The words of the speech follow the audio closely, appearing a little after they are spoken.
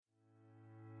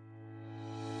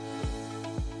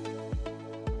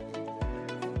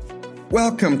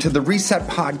Welcome to the Reset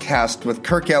Podcast with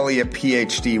Kirk Elliott,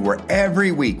 PhD, where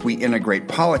every week we integrate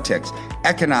politics,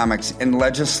 economics, and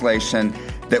legislation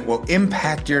that will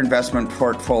impact your investment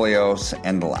portfolios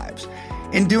and lives.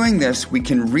 In doing this, we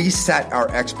can reset our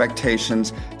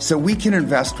expectations so we can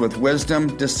invest with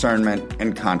wisdom, discernment,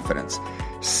 and confidence.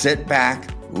 Sit back,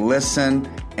 listen,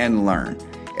 and learn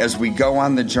as we go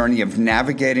on the journey of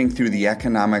navigating through the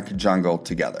economic jungle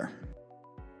together.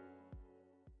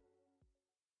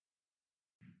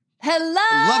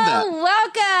 Hello,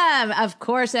 welcome. Of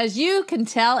course, as you can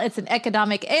tell, it's an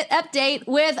economic update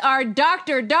with our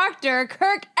Dr.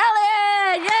 Kirk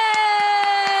Elliott. Yay!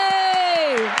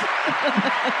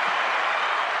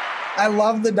 I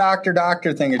love the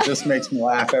doctor thing. It just makes me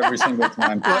laugh every single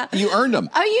time. Well, you earned them.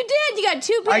 Oh, you did. You got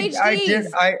 2 PhDs. I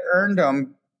did. I earned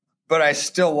them, but I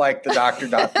still like the doctor.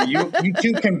 You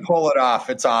two can pull it off.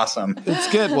 It's awesome.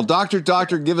 It's good. Well, doctor,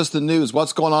 give us the news.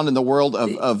 What's going on in the world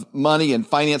of money and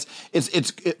finance?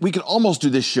 We can almost do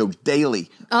this show daily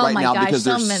right now because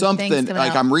there's something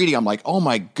like I'm reading. I'm like, oh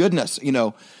my goodness,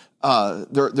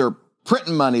 they're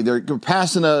printing money. They're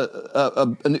passing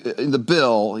the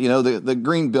bill. The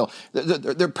green bill.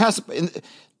 They're passing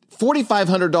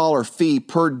 $4,500 fee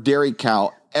per dairy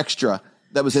cow extra.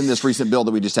 That was in this recent bill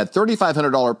that we just had.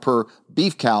 $3,500 per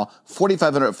beef cow,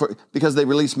 $4,500 because they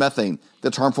release methane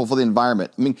that's harmful for the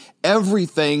environment. I mean,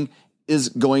 everything is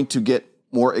going to get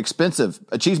more expensive.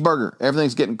 A cheeseburger,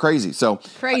 everything's getting crazy. So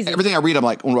everything I read, I'm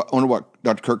like, I wonder what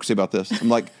Dr. Kirk says about this. I'm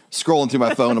like scrolling through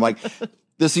my phone. I'm like,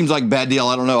 this seems like a bad deal.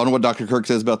 I don't know what Dr. Kirk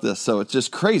says about this. So it's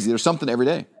just crazy. There's something every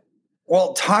day.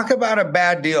 Well, talk about a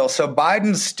bad deal. So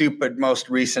Biden's stupid most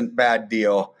recent bad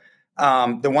deal.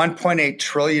 The $1.8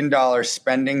 trillion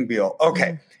spending bill.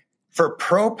 Okay. For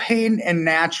propane and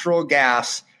natural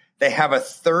gas, they have a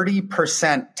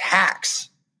 30% tax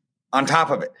on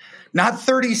top of it. Not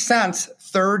 30 cents,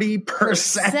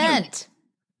 30%.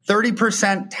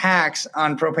 30% tax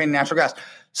on propane and natural gas.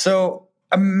 So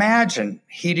imagine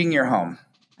heating your home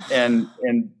and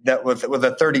that with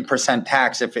a 30%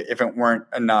 tax if it weren't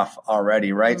enough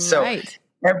already, right? So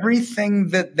everything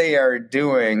that they are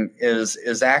doing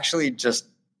is actually just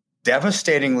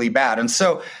devastatingly bad. And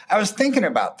so I was thinking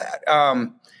about that.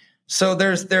 So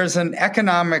there's an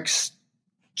economics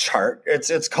chart.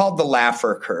 It's called the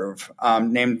Laffer curve,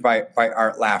 named by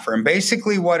Art Laffer. And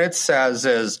basically what it says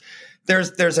is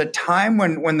there's a time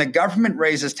when the government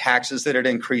raises taxes that it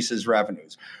increases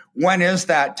revenues. When is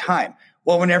that time?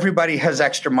 Well, when everybody has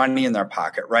extra money in their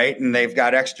pocket, right? And they've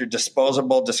got extra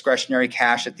disposable discretionary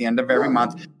cash at the end of every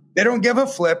month. They don't give a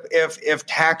flip if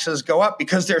taxes go up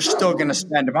because they're still going to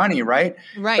spend money, right?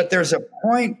 Right. But there's a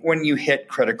point when you hit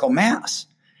critical mass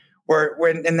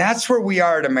and that's where we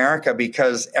are in America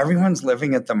because everyone's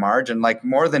living at the margin. Like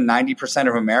more than 90%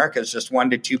 of America is just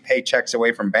 1 to 2 paychecks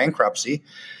away from bankruptcy.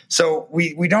 So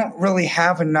we don't really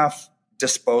have enough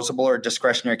disposable or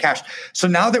discretionary cash. So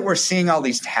now that we're seeing all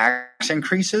these tax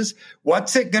increases,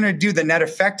 what's it going to do? The net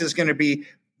effect is going to be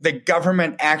the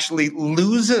government actually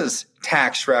loses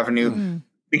tax revenue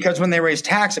because when they raise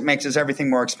tax, it makes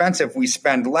everything more expensive. We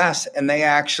spend less and they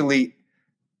actually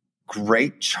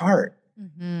great chart.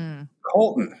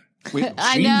 Colton.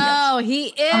 I know he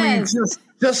is. I mean,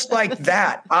 just like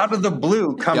that out of the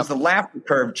blue comes the Laffer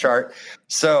curve chart.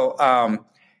 So,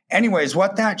 anyways,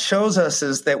 what that shows us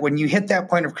is that when you hit that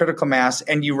point of critical mass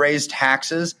and you raise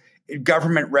taxes,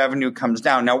 government revenue comes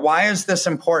down. Now, why is this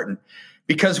important?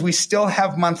 Because we still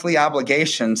have monthly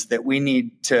obligations that we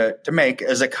need to make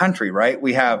as a country, right?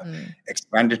 We have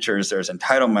expenditures, there's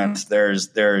entitlements, there's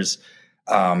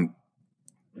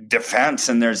defense,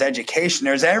 and there's education.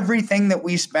 There's everything that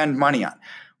we spend money on.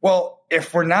 Well,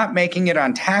 if we're not making it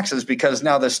on taxes because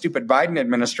now the stupid Biden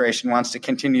administration wants to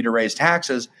continue to raise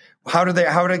taxes, how are they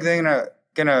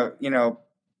gonna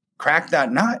crack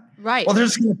that nut? Right. Well, they're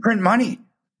just going to print money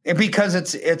because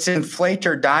it's inflate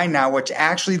or die now, which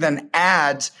actually then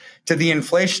adds to the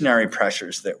inflationary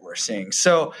pressures that we're seeing.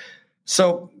 So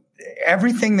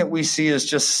everything that we see is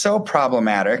just so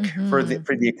problematic for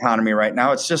the economy right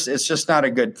now. It's just not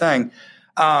a good thing.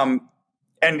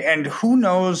 And who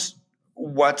knows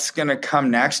what's going to come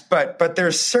next, but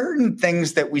there's certain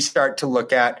things that we start to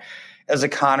look at as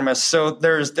economists. So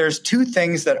there's 2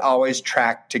 things that always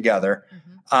track together.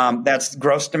 That's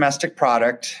gross domestic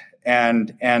product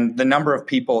and the number of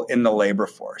people in the labor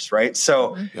force, right?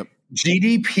 So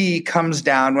GDP comes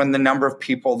down when the number of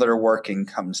people that are working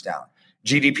comes down.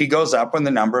 GDP goes up when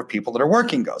the number of people that are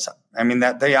working goes up. I mean,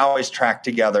 that they always track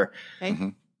together.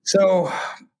 Okay. So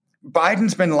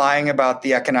Biden's been lying about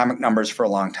the economic numbers for a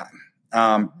long time.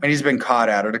 And he's been caught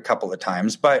at it a couple of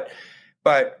times, but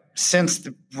since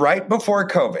right before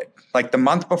COVID, like the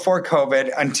month before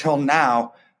COVID until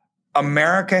now,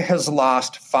 America has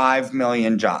lost 5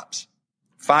 million jobs.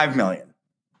 5 million.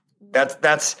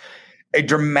 That's a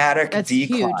dramatic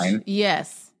decline. Huge.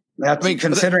 Yes. That's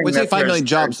considering we say 5 million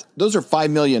jobs. Those are 5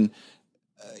 million,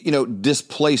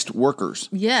 displaced workers.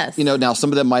 Yes. Now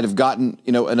some of them might have gotten,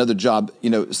 another job,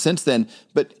 since then.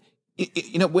 But,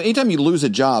 anytime you lose a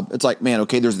job, it's like, man,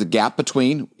 okay, there's the gap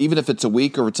between, even if it's a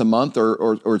week or it's a month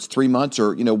or it's 3 months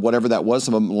or, whatever that was,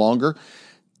 some of them longer.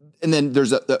 And then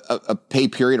there's a pay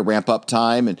period, a ramp up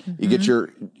time, and you get your,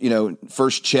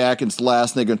 first check and it's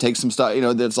less, and they're going to take some stuff,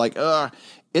 that's like,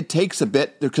 it takes a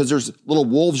bit because there's little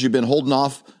wolves you've been holding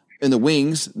off in the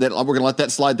wings that we're going to let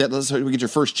that slide. Let's we get your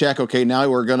first check. Okay, now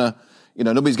we're going to,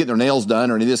 nobody's getting their nails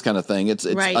done or any of this kind of thing. It's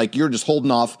right. Like you're just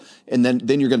holding off, and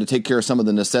then you're going to take care of some of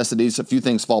the necessities. A few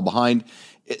things fall behind.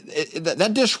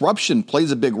 That disruption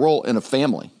plays a big role in a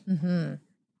family. Mm-hmm.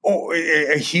 Oh,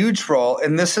 a huge role.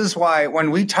 And this is why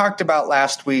when we talked about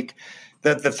last week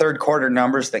that the third quarter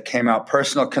numbers that came out,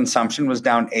 personal consumption was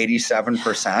down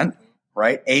 87%,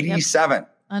 right? 87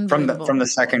 from the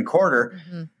second quarter.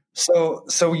 Mm-hmm.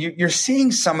 So you're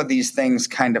seeing some of these things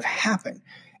kind of happen.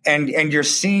 And you're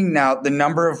seeing now the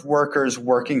number of workers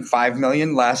working 5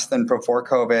 million less than before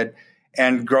COVID,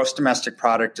 and gross domestic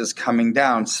product is coming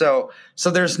down. So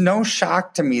there's no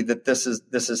shock to me that this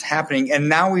is happening. And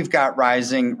now we've got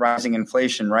rising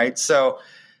inflation, right? So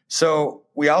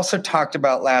we also talked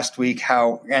about last week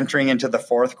how entering into the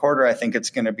fourth quarter, I think it's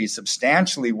going to be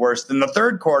substantially worse than the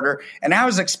third quarter. And I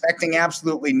was expecting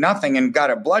absolutely nothing and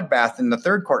got a bloodbath in the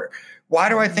third quarter. Why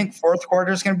do I think fourth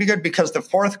quarter is going to be good? Because the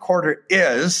fourth quarter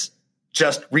is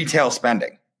just retail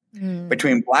spending.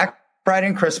 Between Black Friday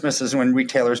and Christmas is when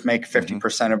retailers make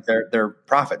 50% of their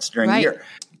profits during the year.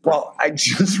 Well, I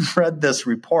just read this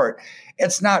report.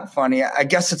 It's not funny. I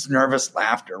guess it's nervous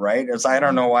laughter, right? I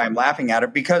don't know why I'm laughing at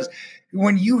it, because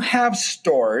when you have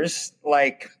stores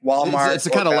like Walmart, it's the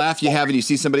kind of laugh you have when you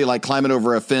see somebody like climbing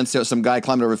over a fence, some guy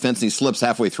climbing over a fence and he slips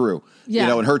halfway through,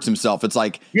 and hurts himself. It's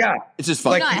like, it's just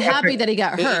funny. You're not happy that he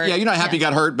got hurt. You're not happy he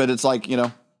got hurt, but it's like,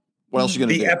 what else are you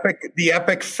going to do? The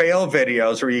epic fail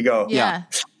videos where you go,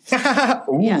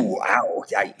 ooh, ow,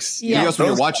 yikes. Yeah. When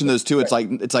you're watching those too, it's like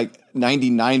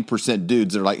 99%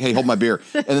 dudes that are like, hey, hold my beer.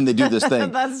 And then they do this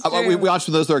thing. That's true. We watched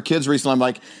those with our kids recently. I'm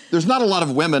like, there's not a lot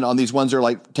of women on these ones that are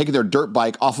like taking their dirt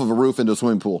bike off of a roof into a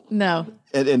swimming pool. No.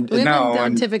 And women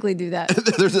don't typically do that.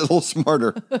 They're a little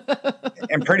smarter.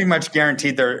 And pretty much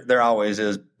guaranteed there always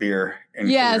is beer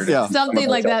included. Yes, something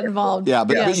like that involved. Yeah,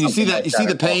 but you see that, you see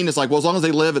the pain. It's like, well, as long as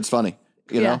they live, it's funny.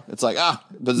 It's like,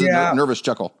 but it's a nervous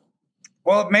chuckle.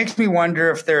 Well, it makes me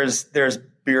wonder if there's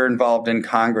beer involved in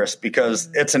Congress, because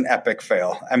it's an epic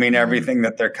fail. I mean, everything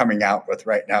that they're coming out with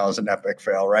right now is an epic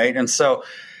fail, right? And so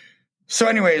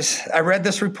anyways, I read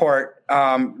this report.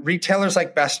 Retailers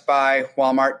like Best Buy,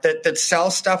 Walmart, that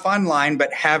sell stuff online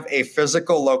but have a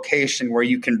physical location where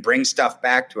you can bring stuff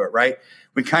back to it, right?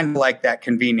 We kind of like that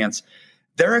convenience.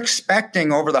 They're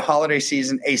expecting over the holiday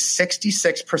season a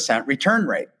 66% return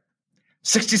rate.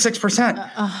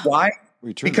 66%. Why?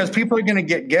 Because people are going to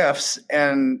get gifts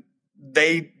and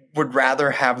they would rather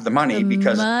have the money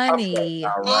because it's tough right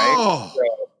now, right? Oh.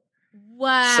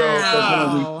 Wow. So they're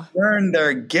going to return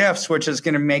their gifts, which is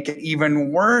going to make it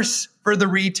even worse for the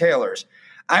retailers.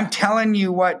 I'm telling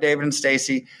you what, David and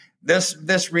Stacy,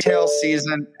 this retail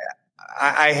season,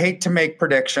 I hate to make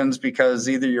predictions because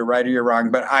either you're right or you're wrong,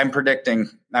 but I'm going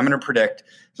to predict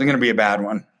it's going to be a bad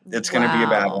one. It's going to be a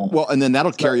bad one. Well, and then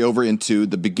that'll carry over into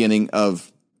the beginning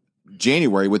of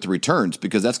January with the returns,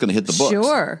 because that's going to hit the books.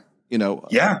 Sure. That'll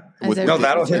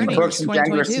hit the books in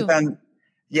January.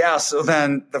 So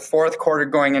then the fourth quarter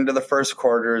going into the first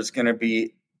quarter is going to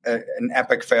be an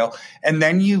epic fail. And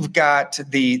then you've got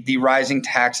the rising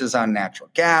taxes on natural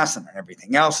gas and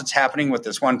everything else that's happening with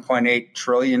this $1.8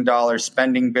 trillion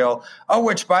spending bill. Oh,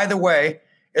 which, by the way,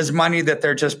 is money that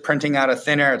they're just printing out of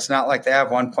thin air. It's not like they have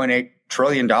 $1.8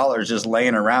 trillion just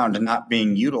laying around and not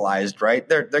being utilized, right?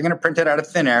 They're going to print it out of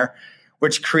thin air,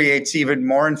 which creates even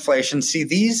more inflation. See,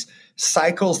 these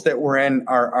cycles that we're in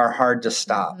are hard to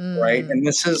stop, right? And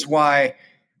this is why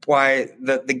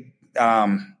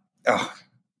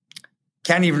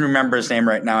can't even remember his name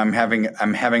right now. I'm having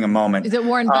a moment. Is it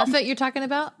Warren Buffett you're talking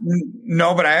about?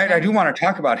 No, but I do want to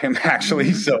talk about him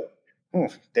actually. So,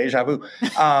 deja vu.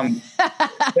 The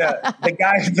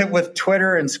guy that with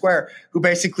Twitter and Square who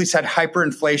basically said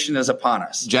hyperinflation is upon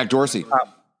us. Jack Dorsey.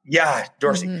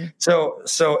 Dorsey. So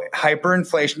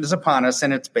hyperinflation is upon us,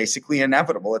 and it's basically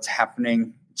inevitable. It's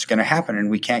happening It's going to happen, and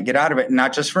we can't get out of it,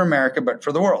 not just for America, but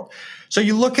for the world. So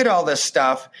you look at all this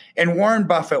stuff, and Warren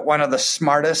Buffett, one of the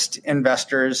smartest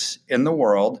investors in the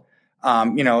world,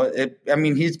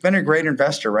 he's been a great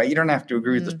investor, right? You don't have to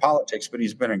agree with his politics, but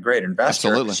he's been a great investor.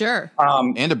 Absolutely. Sure.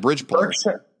 And a bridge player.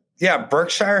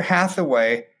 Berkshire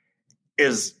Hathaway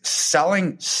is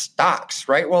selling stocks,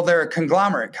 right? Well, they're a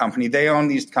conglomerate company. They own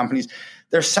these companies.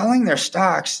 They're selling their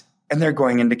stocks and they're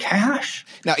going into cash.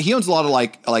 Now, he owns a lot of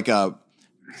like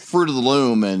Fruit of the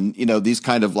Loom and, these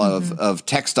kind of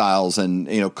textiles and,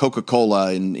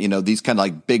 Coca-Cola and, these kind of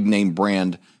like big name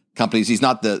brand companies. He's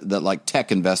not the like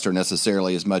tech investor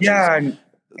necessarily as much as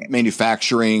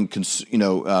manufacturing,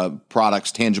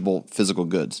 products, tangible physical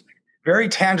goods. Very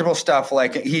tangible stuff.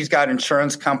 Like he's got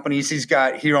insurance companies.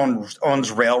 He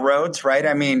owns railroads, right?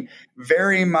 I mean,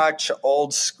 very much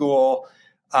old school.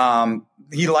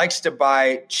 He likes to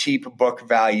buy cheap book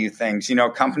value things,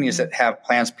 companies that have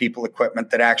plants, people,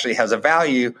 equipment that actually has a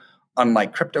value,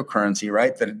 unlike cryptocurrency,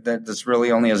 right? That's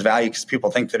really only has value because people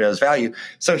think that it has value.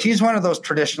 So he's one of those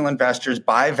traditional investors,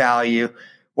 buy value.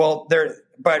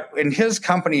 But in his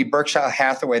company, Berkshire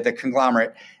Hathaway, the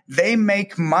conglomerate, they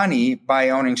make money by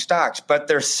owning stocks, but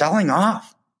they're selling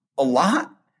off a lot.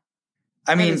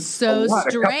 I mean, it's so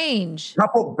strange. A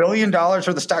couple $1 billion worth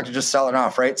of stocks are just selling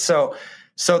off, right? So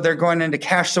they're going into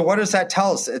cash. So what does that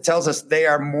tell us? It tells us they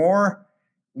are more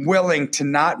willing to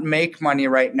not make money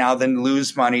right now than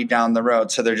lose money down the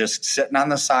road. So they're just sitting on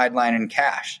the sideline in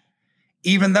cash,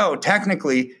 even though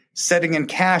technically sitting in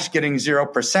cash, getting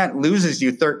 0% loses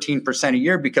you 13% a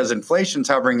year because inflation's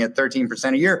hovering at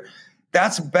 13% a year.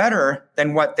 That's better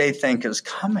than what they think is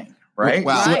coming, right?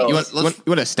 Wow. Right. You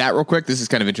want a stat real quick? This is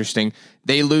kind of interesting.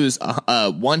 They lose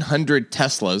 100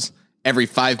 Teslas every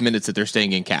 5 minutes that they're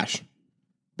staying in cash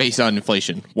based on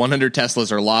inflation. 100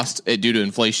 Teslas are lost due to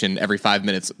inflation every 5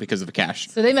 minutes because of the cash.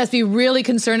 So they must be really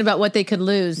concerned about what they could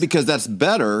lose. Because that's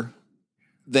better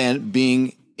than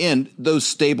being in those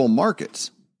stable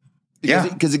markets.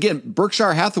 Because again,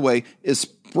 Berkshire Hathaway is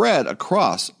spread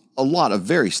across a lot of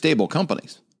very stable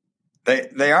companies.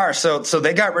 They are. So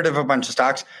they got rid of a bunch of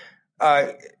stocks.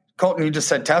 Colton, you just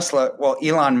said Tesla. Well,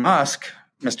 Elon Musk,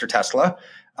 Mr. Tesla,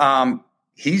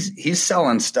 he's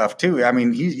selling stuff too. I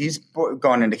mean, he's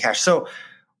going into cash. So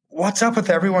what's up with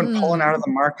everyone pulling out of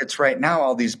the markets right now?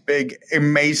 All these big,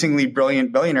 amazingly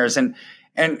brilliant billionaires. And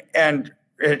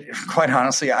quite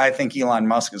honestly, I think Elon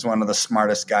Musk is one of the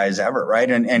smartest guys ever, right?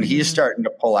 And he's starting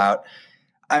to pull out.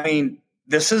 I mean,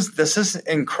 this is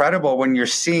incredible when you're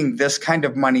seeing this kind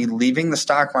of money leaving the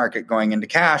stock market going into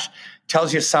cash.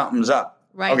 Tells you something's up.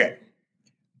 Right. Okay.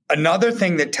 Another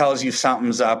thing that tells you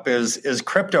something's up is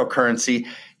cryptocurrency.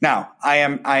 Now, I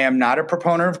am not a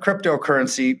proponent of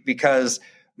cryptocurrency because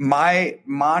my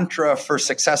mantra for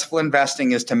successful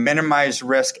investing is to minimize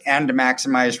risk and to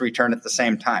maximize return at the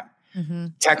same time. Mm-hmm.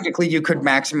 Technically, you could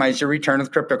maximize your return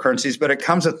with cryptocurrencies, but it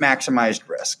comes with maximized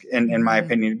risk, in my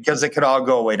opinion, because it could all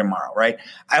go away tomorrow, right?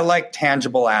 I like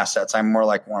tangible assets. I'm more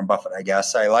like Warren Buffett, I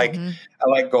guess. I like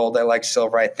gold. I like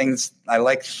silver. I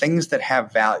like things that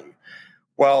have value.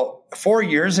 Well, 4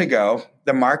 years ago,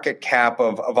 the market cap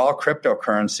of all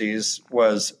cryptocurrencies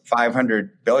was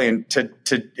 $500 billion.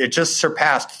 It just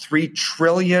surpassed $3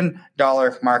 trillion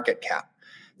market cap.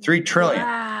 $3 trillion.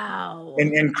 Wow.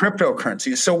 In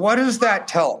cryptocurrencies. So what does that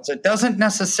tell us? It doesn't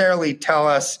necessarily tell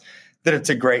us that it's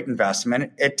a great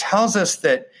investment. It tells us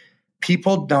that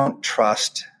people don't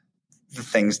trust the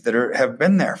things that have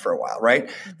been there for a while, right?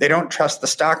 They don't trust the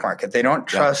stock market. They don't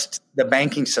trust the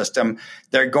banking system.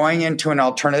 They're going into an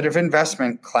alternative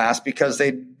investment class because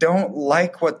they don't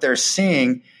like what they're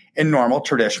seeing in normal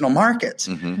traditional markets.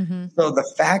 Mm-hmm. Mm-hmm. So the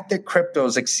fact that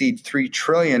cryptos exceed $3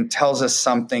 trillion tells us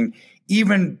something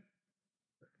even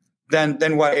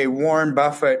than what a Warren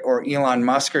Buffett or Elon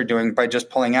Musk are doing by just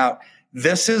pulling out.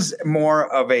 This is more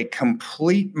of a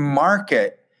complete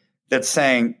market that's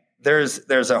saying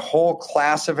there's a whole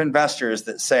class of investors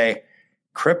that say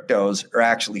cryptos are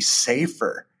actually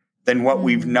safer than what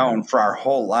we've known for our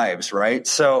whole lives, right?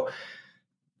 So,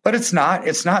 but it's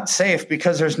not safe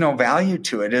because there's no value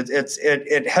to it.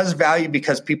 It has value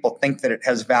because people think that it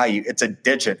has value. It's a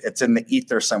digit. It's in the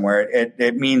ether somewhere.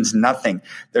 It means nothing.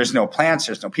 There's no plants.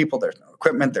 There's no people. There's no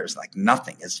equipment. There's like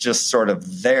nothing. It's just sort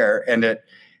of there, and it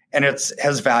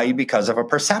has value because of a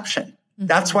perception. Mm-hmm.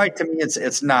 That's why to me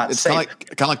it's not safe.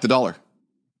 Kind of like the dollar.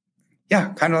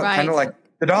 Yeah, kind of like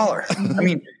the dollar. I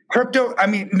mean, crypto. I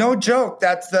mean, no joke.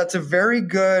 That's a very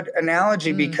good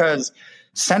analogy because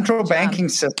central banking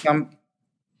system,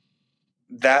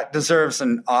 that deserves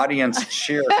an audience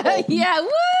cheer. Yeah. Woo!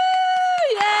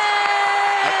 Yay!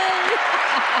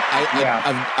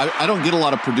 I don't get a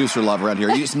lot of producer love around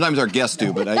here. Sometimes our guests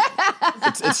do, but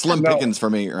it's slim pickings for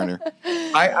me, Ernie.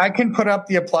 I can put up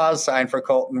the applause sign for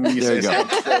Colton when you say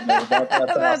something.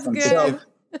 That's awesome. Good. So,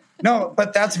 no,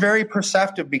 but that's very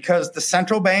perceptive because the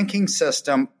central banking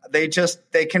system, they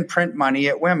can print money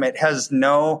at whim. It has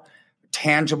no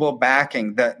tangible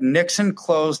backing. That Nixon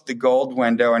closed the gold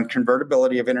window and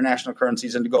convertibility of international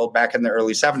currencies into gold back in the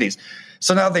early 70s.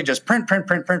 So now they just print.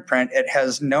 It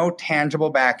has no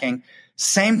tangible backing.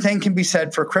 Same thing can be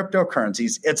said for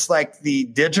cryptocurrencies. It's like the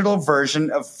digital version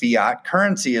of fiat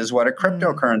currency is what a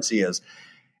cryptocurrency is.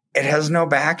 It has no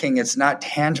backing. It's not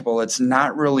tangible. It's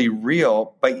not really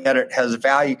real, but yet it has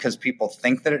value because people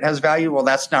think that it has value. Well,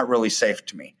 that's not really safe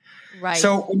to me. Right.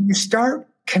 So when you start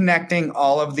connecting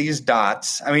all of these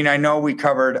dots, I mean, I know we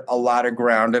covered a lot of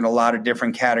ground in a lot of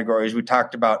different categories. We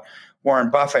talked about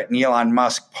Warren Buffett and Elon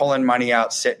Musk pulling money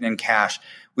out, sitting in cash.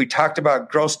 We talked about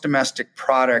gross domestic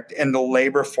product and the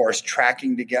labor force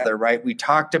tracking together, right? We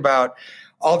talked about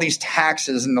all these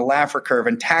taxes and the Laffer curve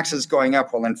and taxes going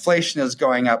up while inflation is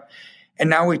going up. And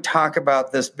now we talk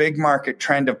about this big market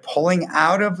trend of pulling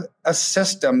out of a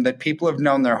system that people have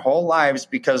known their whole lives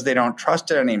because they don't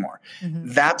trust it anymore.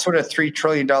 Mm-hmm. That's what a $3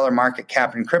 trillion market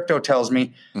cap in crypto tells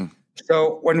me.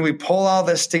 So when we pull all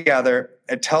this together,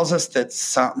 it tells us that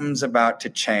something's about to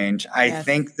change. I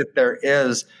think that there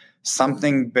is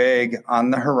something big on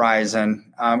the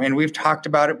horizon. And we've talked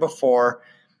about it before.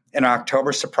 An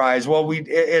October surprise. Well,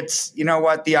 it's, you know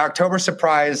what? The October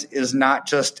surprise is not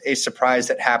just a surprise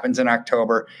that happens in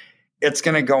October. It's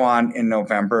going to go on in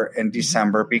November and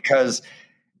December because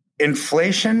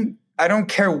inflation, I don't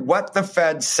care what the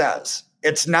Fed says.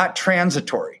 It's not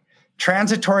transitory.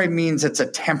 Transitory means it's a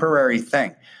temporary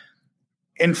thing.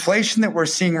 Inflation that we're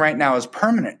seeing right now is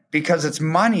permanent because it's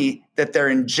money that they're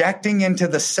injecting into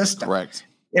the system. Correct.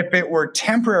 If it were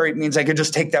temporary, it means I could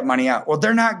just take that money out. Well,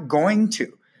 they're not going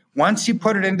to. Once you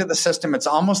put it into the system, it's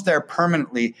almost there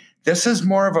permanently. This is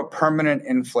more of a permanent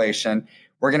inflation.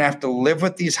 We're going to have to live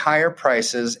with these higher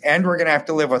prices, and we're going to have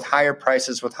to live with higher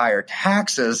prices with higher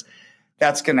taxes.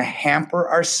 That's going to hamper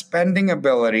our spending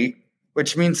ability,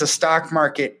 which means the stock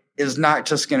market is not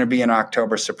just going to be an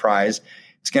October surprise.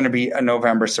 It's going to be a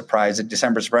November surprise, a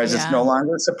December surprise. Yeah. It's no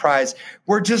longer a surprise.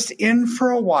 We're just in for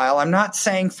a while. I'm not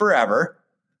saying forever,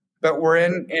 but we're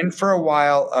in for a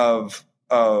while of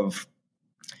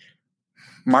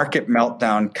market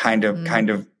meltdown kind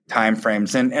of time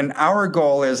frames. And our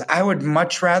goal is I would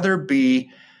much rather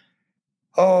be,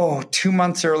 2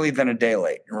 months early than a day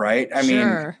late, right? I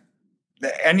mean,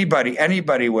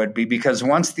 anybody would be, because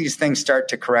once these things start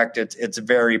to correct, it's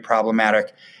very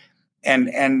problematic.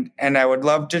 And I would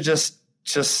love to just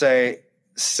say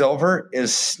silver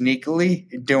is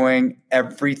sneakily doing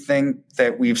everything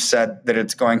that we've said that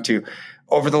it's going to.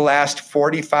 Over the last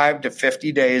 45 to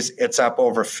 50 days, it's up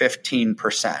over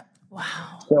 15%. Wow.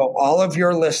 So all of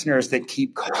your listeners that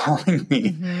keep calling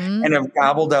me and have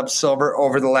gobbled up silver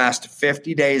over the last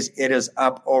 50 days, it is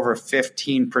up over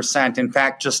 15%. In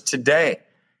fact, just today,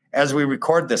 as we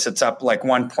record this, it's up like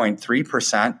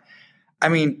 1.3%. I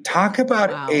mean, talk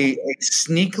about a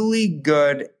sneakily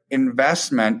good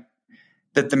investment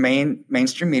that the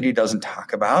mainstream media doesn't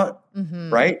talk about,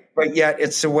 right? But yet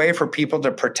it's a way for people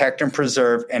to protect and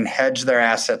preserve and hedge their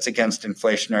assets against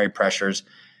inflationary pressures.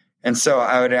 And so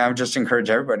I would just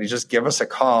encourage everybody, just give us a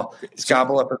call.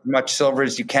 Gobble up as much silver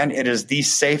as you can. It is the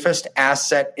safest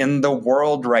asset in the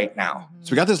world right now. So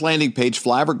we got this landing page,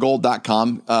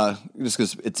 flyovergold.com, just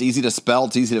because it's easy to spell,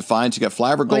 it's easy to find. So you got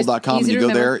flyovergold.com, and you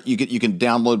go there, you can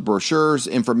download brochures,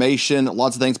 information,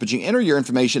 lots of things, but you can enter your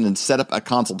information and set up a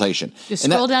consultation. Just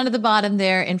scroll down to the bottom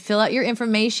there and fill out your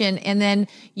information, and then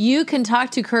you can talk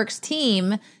to Kirk's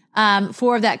team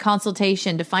for that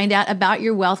consultation to find out about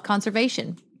your wealth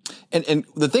conservation. And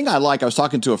the thing I was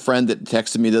talking to a friend that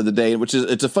texted me the other day, which is,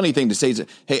 it's a funny thing to say.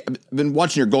 Hey, I've been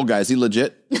watching your gold guy. Is he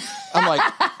legit? I'm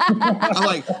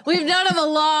like, we've known him a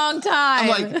long time.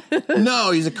 I'm like,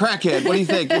 no, he's a crackhead. What do you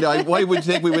think? Why would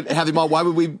you think we would have him on? Why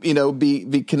would we,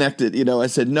 be connected? I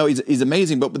said, no, he's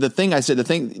amazing. But the thing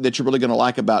that you're really going to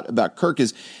like about Kirk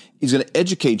is he's going to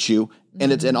educate you,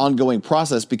 and it's an ongoing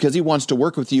process because he wants to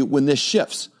work with you when this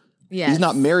shifts. Yes. He's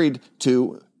not married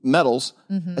to metals.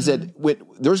 I said,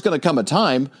 there's going to come a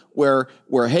time where,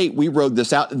 hey, we rode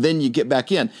this out, and then you get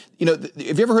back in. Have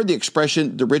you ever heard the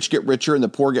expression, the rich get richer and the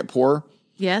poor get poorer?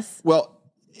 Yes. Well,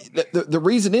 the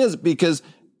reason is because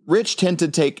rich tend to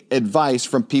take advice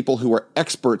from people who are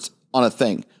experts on a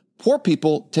thing. Poor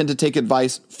people tend to take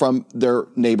advice from their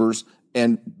neighbors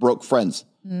and broke friends.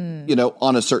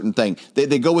 on a certain thing.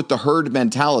 They go with the herd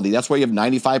mentality. That's why you have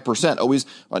 95% always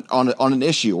on an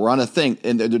issue or on a thing.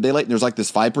 And they're late, and there's like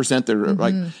this 5%. They're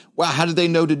like, wow, how did they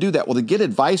know to do that? Well, they get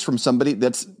advice from somebody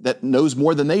that knows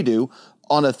more than they do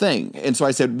on a thing. And so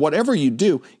I said, whatever you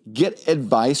do, get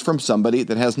advice from somebody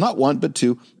that has not one, but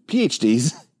two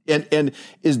PhDs and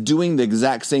is doing the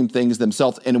exact same things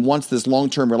themselves and wants this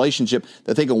long-term relationship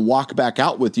that they can walk back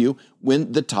out with you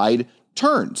when the tide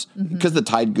turns. Because the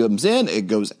tide comes in, it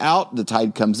goes out, the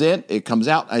tide comes in, it comes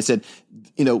out. I said,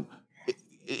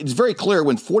 it's very clear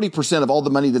when 40% of all the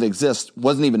money that exists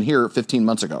wasn't even here 15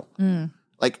 months ago.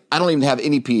 Like, I don't even have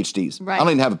any PhDs. Right. I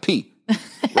don't even have a P.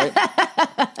 Right.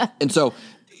 And so,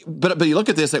 but you look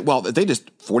at this, like, well, they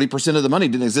just 40% of the money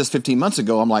didn't exist 15 months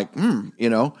ago. I'm like,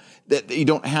 that you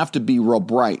don't have to be real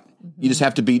bright. You just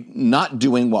have to be not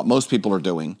doing what most people are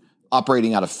doing,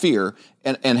 operating out of fear,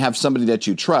 and have somebody that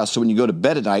you trust. So when you go to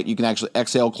bed at night, you can actually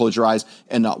exhale, close your eyes,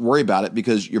 and not worry about it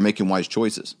because you're making wise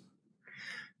choices.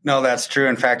 No, that's true.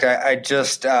 In fact, I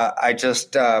just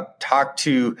talked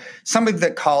to somebody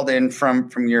that called in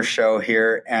from your show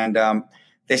here, and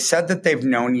they said that they've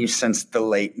known you since the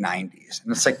late 90s.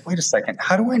 And it's like, wait a second,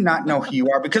 how do I not know who you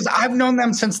are? Because I've known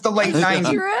them since the late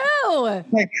 90s. True.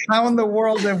 Like, how in the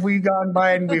world have we gone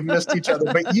by and we've missed each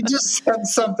other? But you just said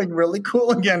something really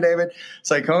cool again, David. It's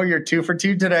like, oh, you're 2 for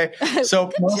 2 today. So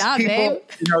most job, people,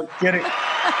 babe. get it.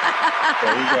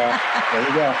 There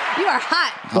you go. You are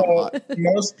hot. So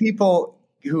most people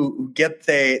who get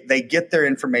their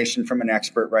information from an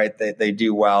expert, right? They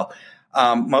do well.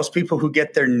 Most people who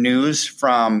get their news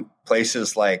from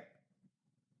places like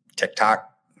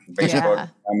TikTok, Facebook,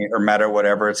 or Meta,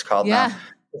 whatever it's called now.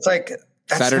 It's like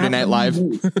that's Saturday Night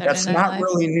Live. That's not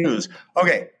really news.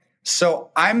 Okay,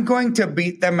 so I'm going to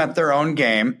beat them at their own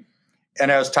game. And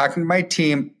I was talking to my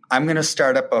team. I'm going to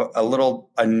start up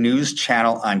a news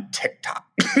channel on TikTok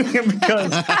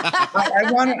because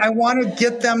I want to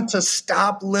get them to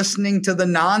stop listening to the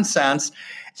nonsense.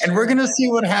 And we're going to see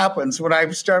what happens when I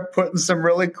start putting some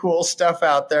really cool stuff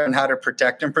out there on how to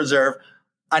protect and preserve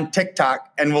on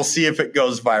TikTok, and we'll see if it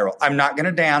goes viral. I'm not going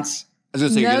to dance. I was going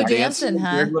to say, no you're going to dancing, dance.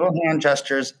 huh? Weird little hand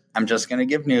gestures. I'm just going to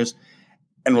give news,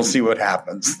 and we'll see what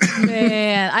happens.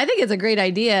 Man, I think it's a great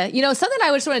idea. Something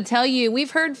I just want to tell you,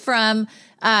 we've heard from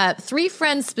 3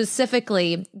 friends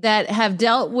specifically that have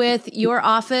dealt with your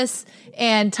office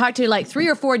and talked to like 3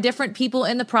 or 4 different people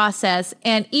in the process.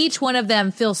 And each one of them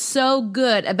feels so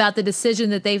good about the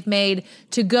decision that they've made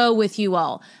to go with you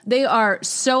all. They are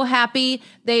so happy.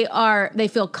 They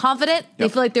feel confident. Yep. They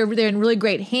feel like they're in really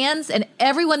great hands. And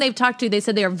everyone they've talked to, they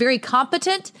said they are very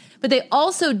competent, but they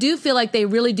also do feel like they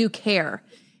really do care.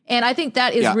 And I think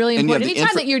that is really important.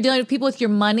 Anytime that you're dealing with people with your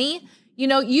money,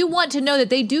 you want to know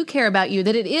that they do care about you,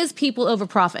 that it is people over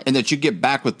profit. And that you get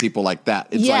back with people like that.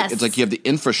 It's like you have the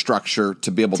infrastructure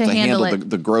to be able to handle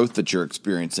the growth that you're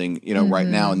experiencing, right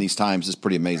now in these times is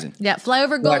pretty amazing. Yeah,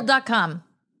 flyovergold.com.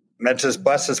 That just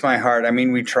blesses my heart. I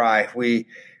mean, we try. We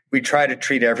try to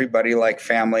treat everybody like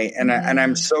family. And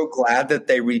I'm so glad that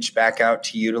they reached back out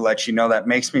to you to let you know. That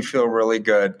makes me feel really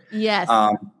good. Yes.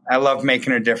 I love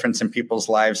making a difference in people's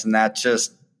lives, and that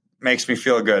just makes me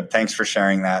feel good. Thanks for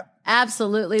sharing that.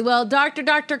 Absolutely. Well,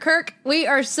 Dr. Kirk, we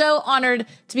are so honored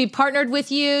to be partnered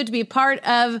with you, to be part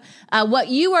of what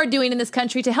you are doing in this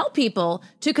country to help people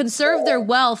to conserve their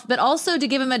wealth, but also to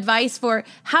give them advice for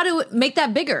how to make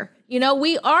that bigger.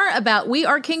 We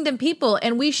are kingdom people,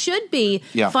 and we should be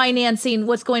financing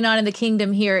what's going on in the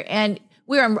kingdom here. And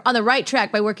we're on the right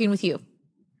track by working with you.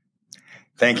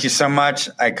 Thank you so much.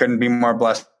 I couldn't be more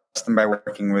blessed than by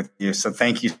working with you. So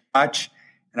thank you so much.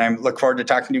 And I look forward to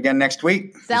talking to you again next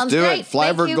week. Sounds great. Let's do it.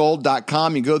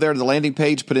 Flyovergold.com. You go there to the landing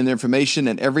page, put in the information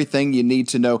and everything you need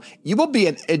to know. You will be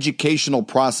an educational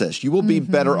process. You will be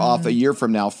better off a year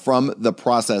from now from the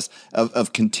process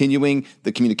of continuing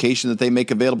the communication that they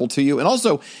make available to you. And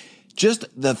also just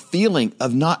the feeling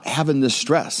of not having the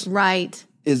stress. Right.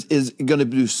 Is going to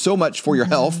do so much for your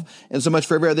health and so much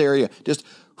for every other area. Just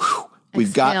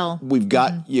we've got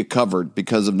you covered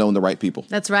because of knowing the right people.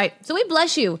 That's right. So we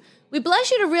bless you. We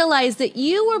bless you to realize that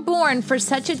you were born for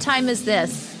such a time as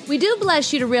this. We do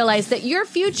bless you to realize that your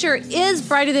future is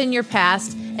brighter than your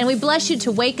past. And we bless you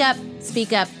to wake up,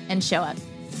 speak up, and show up.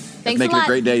 Thanks a lot. Make it a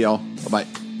great day, y'all. Bye-bye.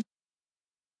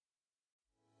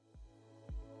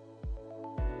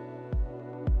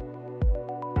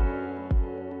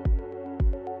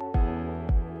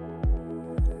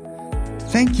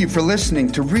 Thank you for listening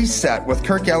to Reset with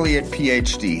Kirk Elliott,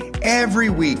 PhD. Every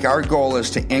week, our goal is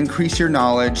to increase your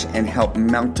knowledge and help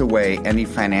melt away any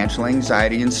financial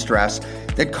anxiety and stress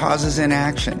that causes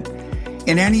inaction.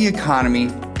 In any economy,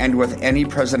 and with any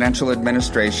presidential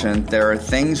administration, there are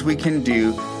things we can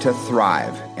do to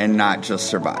thrive and not just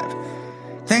survive.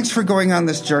 Thanks for going on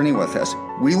this journey with us.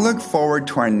 We look forward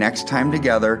to our next time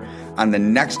together on the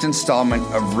next installment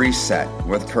of Reset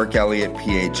with Kirk Elliott,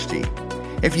 PhD.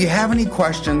 If you have any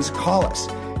questions, call us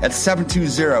at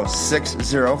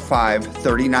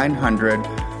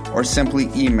 720-605-3900 or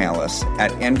simply email us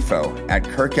at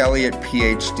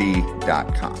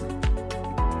info@kirkelliottphd.com.